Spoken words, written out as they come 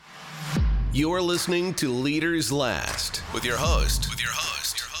You're listening to Leaders Last with your host,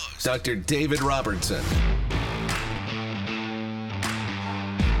 Dr. David Robertson.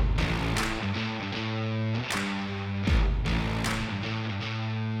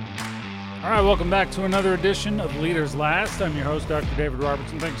 All right, welcome back to another edition of Leaders Last. I'm your host, Dr. David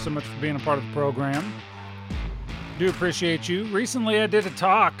Robertson. Thank you so much for being a part of the program. Do appreciate you. Recently, I did a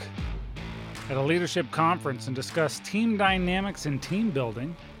talk at a leadership conference and discussed team dynamics and team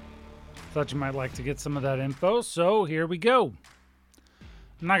building. Thought you might like to get some of that info, so here we go.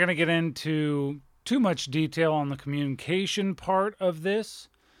 I'm not going to get into too much detail on the communication part of this,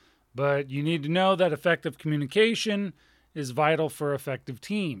 but you need to know that effective communication is vital for effective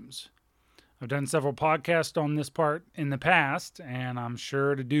teams. I've done several podcasts on this part in the past, and I'm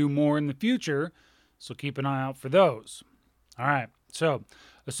sure to do more in the future, so keep an eye out for those. All right, so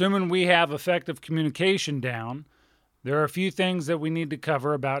assuming we have effective communication down, there are a few things that we need to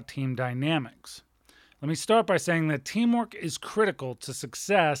cover about team dynamics. Let me start by saying that teamwork is critical to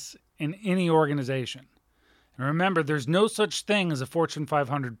success in any organization. And remember, there's no such thing as a Fortune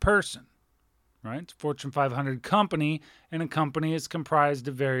 500 person, right? It's a Fortune 500 company, and a company is comprised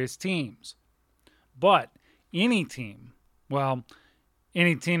of various teams. But any team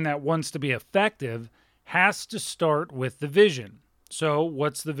that wants to be effective has to start with the vision. So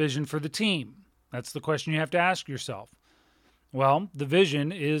what's the vision for the team? That's the question you have to ask yourself. Well, the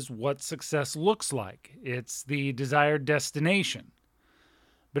vision is what success looks like. It's the desired destination.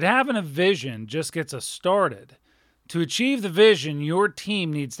 But having a vision just gets us started. To achieve the vision, your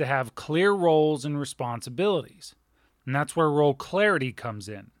team needs to have clear roles and responsibilities. And that's where role clarity comes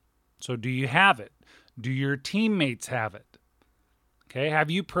in. So do you have it? Do your teammates have it? Okay, have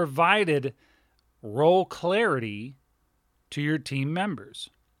you provided role clarity to your team members?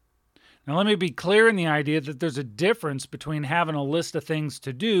 Now, let me be clear in the idea that there's a difference between having a list of things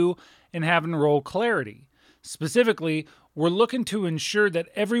to do and having role clarity. Specifically, we're looking to ensure that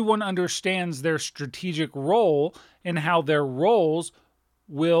everyone understands their strategic role and how their roles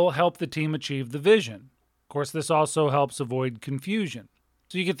will help the team achieve the vision. Of course, this also helps avoid confusion.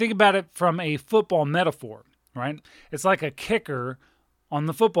 So you can think about it from a football metaphor, right? It's like a kicker on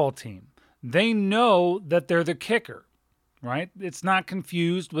the football team. They know that they're the kicker, right? It's not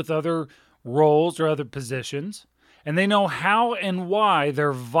confused with other roles or other positions, and they know how and why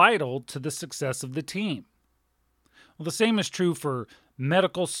they're vital to the success of the team. Well, the same is true for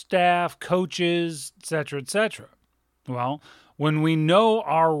medical staff, coaches, etc., etc. Well, when we know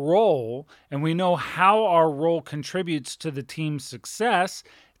our role and we know how our role contributes to the team's success,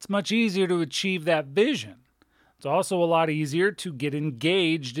 it's much easier to achieve that vision. It's also a lot easier to get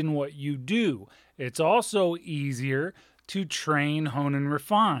engaged in what you do. It's also easier to train, hone, and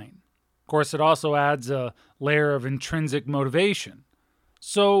refine. Of course, it also adds a layer of intrinsic motivation.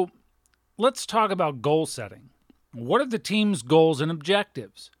 So let's talk about goal setting. What are the team's goals and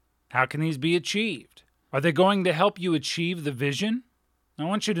objectives? How can these be achieved? Are they going to help you achieve the vision? I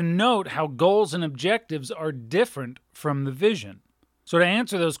want you to note how goals and objectives are different from the vision. So to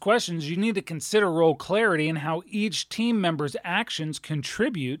answer those questions, you need to consider role clarity and how each team member's actions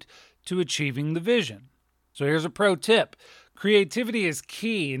contribute to achieving the vision. So here's a pro tip. Creativity is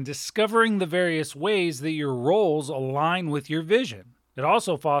key in discovering the various ways that your roles align with your vision. It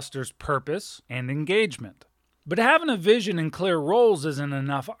also fosters purpose and engagement. But having a vision and clear roles isn't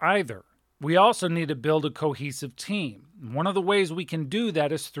enough either. We also need to build a cohesive team. One of the ways we can do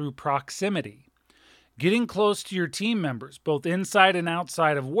that is through proximity. Getting close to your team members, both inside and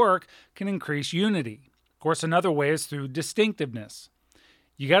outside of work, can increase unity. Of course, another way is through distinctiveness.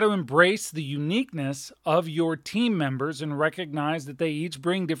 You got to embrace the uniqueness of your team members and recognize that they each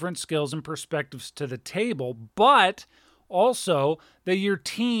bring different skills and perspectives to the table, but also that your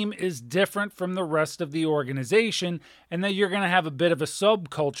team is different from the rest of the organization and that you're going to have a bit of a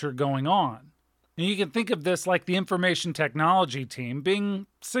subculture going on. And you can think of this like the information technology team being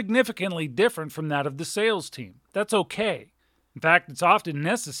significantly different from that of the sales team. That's okay. In fact, it's often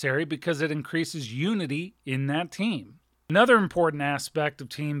necessary because it increases unity in that team. Another important aspect of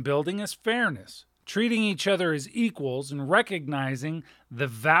team building is fairness. Treating each other as equals and recognizing the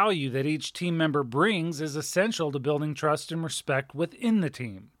value that each team member brings is essential to building trust and respect within the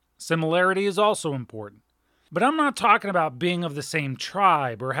team. Similarity is also important. But I'm not talking about being of the same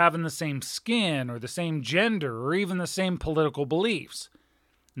tribe or having the same skin or the same gender or even the same political beliefs.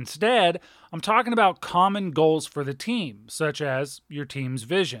 Instead, I'm talking about common goals for the team, such as your team's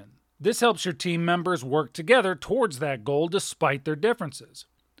vision. This helps your team members work together towards that goal despite their differences.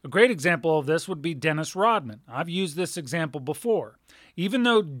 A great example of this would be Dennis Rodman. I've used this example before. Even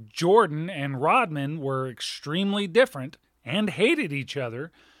though Jordan and Rodman were extremely different and hated each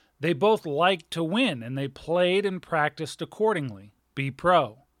other, They both liked to win, and they played and practiced accordingly. Be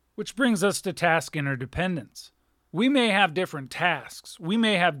pro. Which brings us to task interdependence. We may have different tasks, we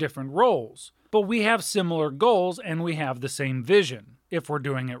may have different roles, but we have similar goals and we have the same vision, if we're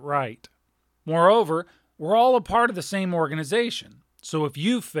doing it right. Moreover, we're all a part of the same organization. So if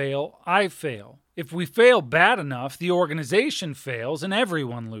you fail, I fail. If we fail bad enough, the organization fails and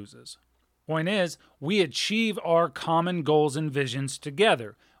everyone loses. Point is, we achieve our common goals and visions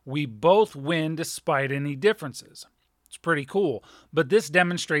together. We both win despite any differences. It's pretty cool, but this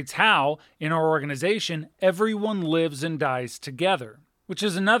demonstrates how, in our organization, everyone lives and dies together, which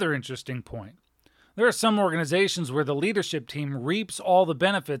is another interesting point. There are some organizations where the leadership team reaps all the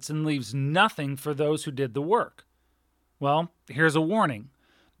benefits and leaves nothing for those who did the work. Well, here's a warning.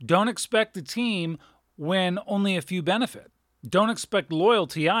 Don't expect a team when only a few benefit. Don't expect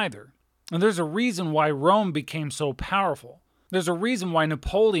loyalty either. And there's a reason why Rome became so powerful. There's a reason why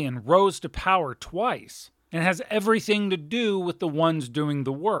Napoleon rose to power twice. And it has everything to do with the ones doing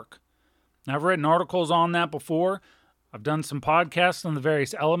the work. Now, I've written articles on that before. I've done some podcasts on the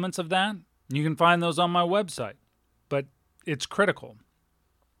various elements of that. You can find those on my website. But it's critical.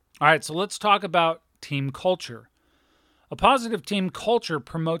 All right, so let's talk about team culture. A positive team culture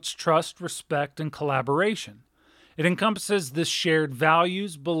promotes trust, respect, and collaboration. It encompasses the shared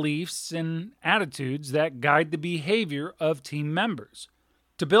values, beliefs, and attitudes that guide the behavior of team members.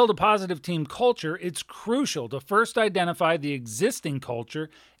 To build a positive team culture, it's crucial to first identify the existing culture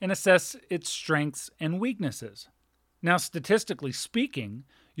and assess its strengths and weaknesses. Now, statistically speaking,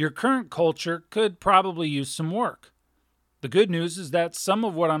 your current culture could probably use some work. The good news is that some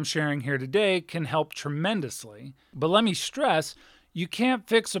of what I'm sharing here today can help tremendously, but let me stress, you can't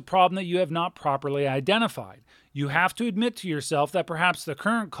fix a problem that you have not properly identified. You have to admit to yourself that perhaps the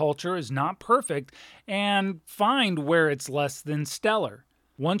current culture is not perfect and find where it's less than stellar.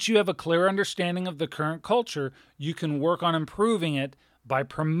 Once you have a clear understanding of the current culture, you can work on improving it by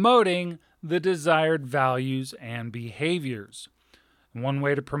promoting the desired values and behaviors. One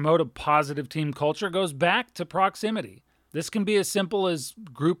way to promote a positive team culture goes back to proximity. This can be as simple as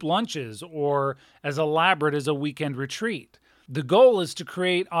group lunches or as elaborate as a weekend retreat. The goal is to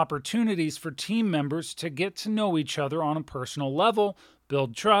create opportunities for team members to get to know each other on a personal level,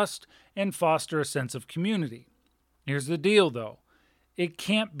 build trust, and foster a sense of community. Here's the deal, though. It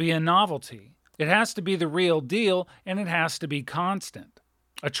can't be a novelty. It has to be the real deal, and it has to be constant.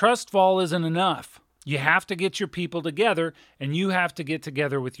 A trust fall isn't enough. You have to get your people together, and you have to get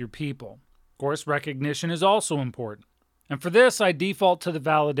together with your people. Of course, recognition is also important. And for this, I default to the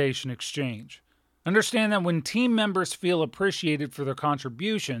validation exchange. Understand that when team members feel appreciated for their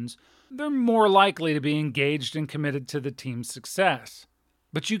contributions, they're more likely to be engaged and committed to the team's success.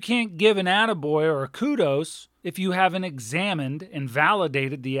 But you can't give an attaboy or a kudos if you haven't examined and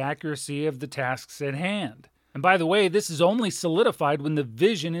validated the accuracy of the tasks at hand. And by the way, this is only solidified when the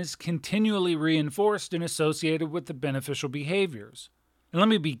vision is continually reinforced and associated with the beneficial behaviors. And let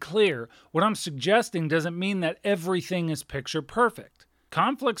me be clear, what I'm suggesting doesn't mean that everything is picture perfect.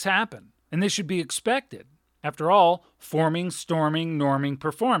 Conflicts happen, and they should be expected. After all, forming, storming, norming,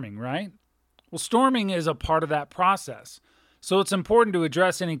 performing, right? Well, storming is a part of that process. So it's important to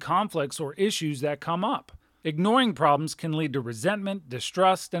address any conflicts or issues that come up. Ignoring problems can lead to resentment,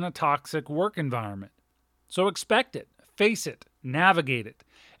 distrust, and a toxic work environment. So expect it, face it, navigate it,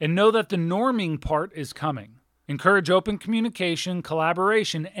 and know that the norming part is coming. Encourage open communication,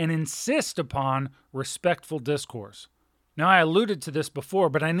 collaboration, and insist upon respectful discourse. Now, I alluded to this before,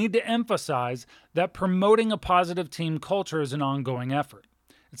 but I need to emphasize that promoting a positive team culture is an ongoing effort.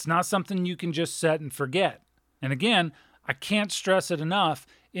 It's not something you can just set and forget. And again, I can't stress it enough,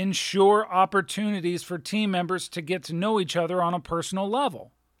 ensure opportunities for team members to get to know each other on a personal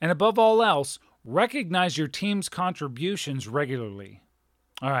level. And above all else, recognize your team's contributions regularly.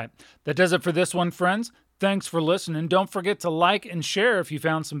 All right, that does it for this one, friends. Thanks for listening. Don't forget to like and share if you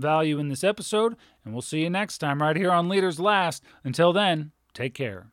found some value in this episode, and we'll see you next time right here on Leaders Last. Until then, take care.